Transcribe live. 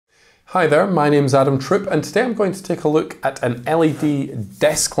Hi there, my name's Adam Troop and today I'm going to take a look at an LED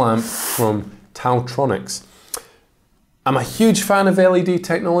desk lamp from Taotronics. I'm a huge fan of LED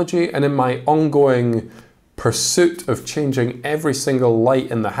technology, and in my ongoing pursuit of changing every single light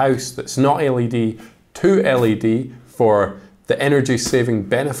in the house that's not LED to LED for the energy saving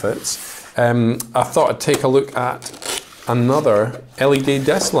benefits, I thought I'd take a look at another LED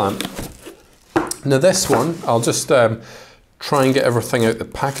desk lamp. Now this one, I'll just try and get everything out the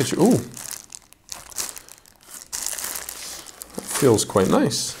package. Ooh, that feels quite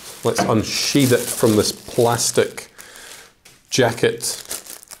nice. Let's unsheath it from this plastic jacket.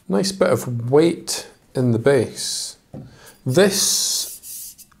 Nice bit of weight in the base.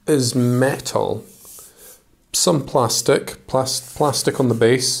 This is metal, some plastic on the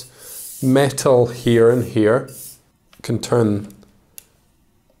base, metal here and here. Can turn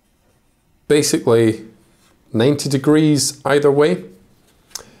basically 90 degrees either way.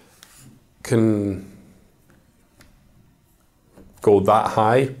 Can go that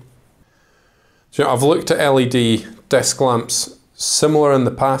high. So, I've looked at LED desk lamps similar in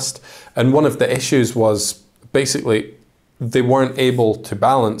the past, and one of the issues was basically they weren't able to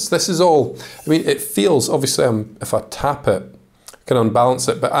balance. This is all, I mean, it feels, obviously if I tap it, I can unbalance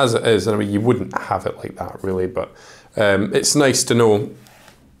it, but as it is, I mean, you wouldn't have it like that really, but it's nice to know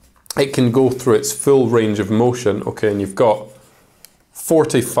it can go through its full range of motion. Okay, and you've got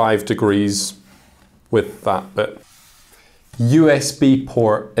 45 degrees with that bit. USB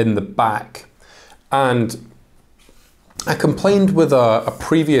port in the back. And I complained with a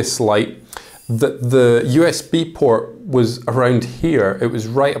previous light that the USB port was around here. It was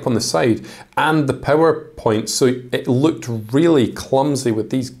right up on the side, and the power point, so it looked really clumsy with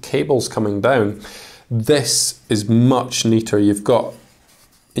these cables coming down. This is much neater. You've got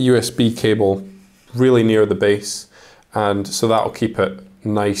a USB cable really near the base, and so that'll keep it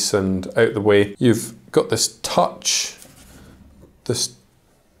nice and out the way. You've got this touch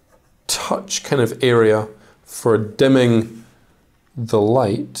kind of area for dimming the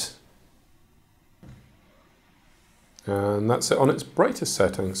light, and that's it on its brightest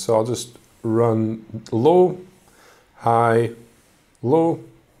setting. So I'll just run low, high, and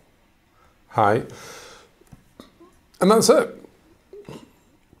that's it.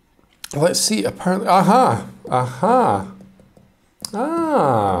 Let's see, apparently,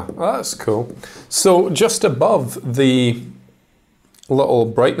 that's cool. So just above the little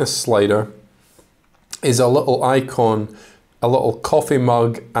brightness slider is a little icon, a little coffee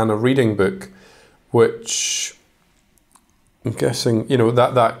mug and a reading book, which I'm guessing, you know,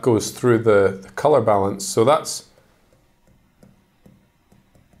 that goes through the color balance. So that's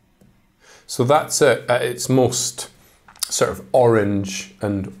it at its most sort of orange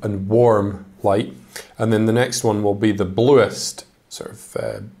and warm light, and then the next one will be the bluest sort of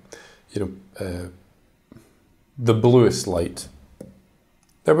the bluest light.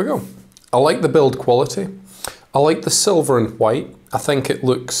 There we go. I like the build quality. I like the silver and white. I think it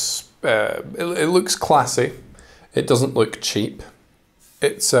looks classy. It doesn't look cheap.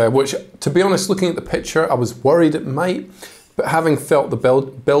 It's which, to be honest, looking at the picture, I was worried it might, but having felt the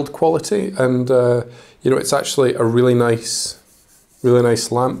build quality, and you know, it's actually a really nice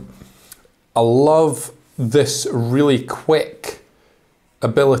lamp. I love this really quick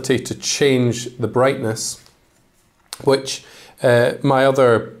ability to change the brightness, which my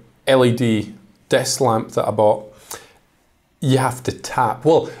other LED desk lamp that I bought, you have to tap.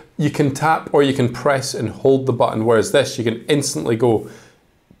 Well, you can tap or you can press and hold the button, whereas this, you can instantly go,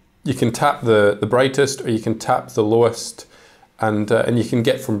 you can tap the brightest or you can tap the lowest, and you can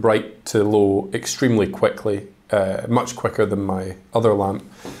get from bright to low extremely quickly, much quicker than my other lamp.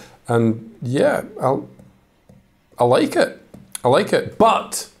 And yeah, I like it. I like it,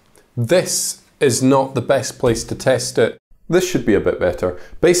 but this is not the best place to test it. This should be a bit better.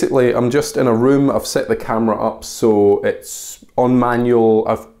 Basically, I'm just in a room. I've set the camera up so it's on manual.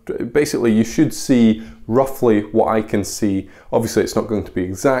 Basically, you should see roughly what I can see. Obviously, it's not going to be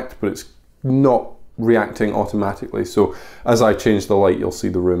exact, but it's not reacting automatically. So as I change the light, you'll see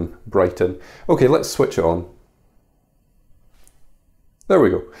the room brighten. Okay, let's switch it on. There we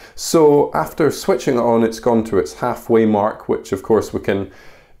go. So after switching it on, it's gone to its halfway mark, which of course we can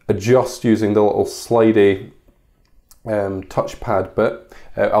adjust using the little slidey touchpad bit.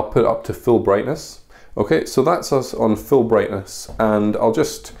 I'll put it up to full brightness. Okay, so that's us on full brightness, and I'll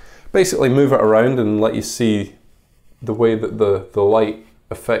just basically move it around and let you see the way that the light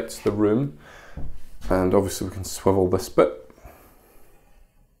affects the room. And obviously we can swivel this bit.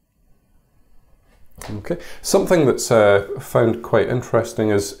 Okay, something that's found quite interesting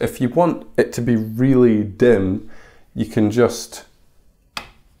is if you want it to be really dim, you can just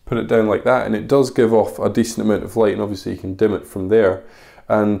put it down like that, and it does give off a decent amount of light, and obviously you can dim it from there.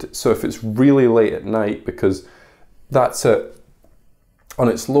 And so if it's really late at night, because that's it on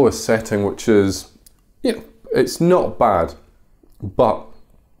its lowest setting, which is, you know, it's not bad, but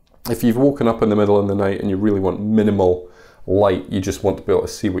if you've woken up in the middle of the night and you really want minimal light, you just want to be able to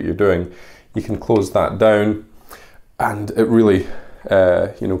see what you're doing, you can close that down, and it really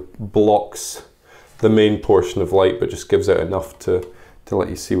you know, blocks the main portion of light, but just gives out enough to let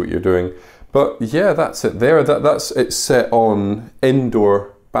you see what you're doing. But yeah, that's it there. That's it set on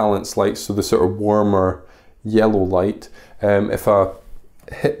indoor balance light, so the sort of warmer yellow light. If I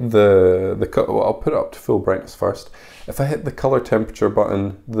hit well, I'll put it up to full brightness first. If I hit the color temperature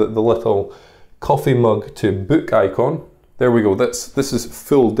button, the little coffee mug to book icon, there we go. This is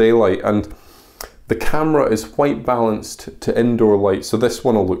full daylight, and the camera is white balanced to indoor light, so this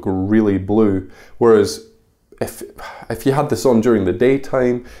one will look really blue. Whereas if you had this on during the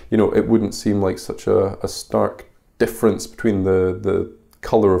daytime, you know, it wouldn't seem like such a stark difference between the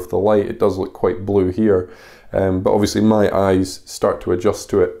color of the light. It does look quite blue here, but obviously my eyes start to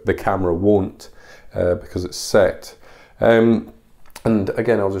adjust to it. The camera won't, because it's set. And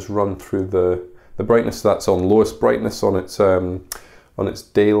again, I'll just run through the brightness. That's on lowest brightness on its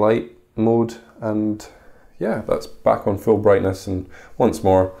daylight mode, and yeah, that's back on full brightness. And once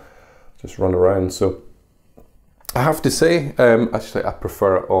more, just run around. So I have to say, actually, I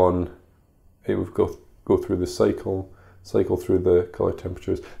prefer it on. It would go through the cycle through the color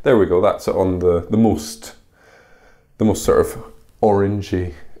temperatures. There we go. That's it on the most sort of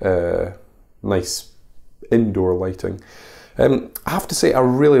orangey, nice indoor lighting. I have to say, I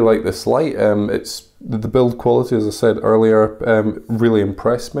really like this light. It's the build quality, as I said earlier, really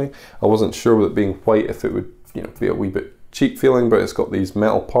impressed me. I wasn't sure with it being white if it would, you know, be a wee bit cheap feeling, but it's got these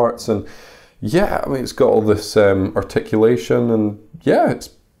metal parts, and yeah, I mean, it's got all this articulation, and yeah, it's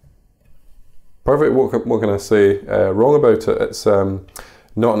perfect. What can I say wrong about it? It's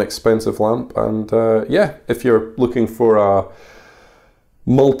not an expensive lamp, and yeah, if you're looking for a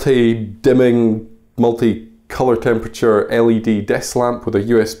multi-dimming, multi-color temperature LED desk lamp with a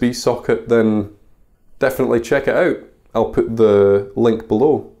USB socket, then definitely check it out. I'll put the link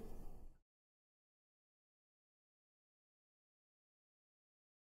below.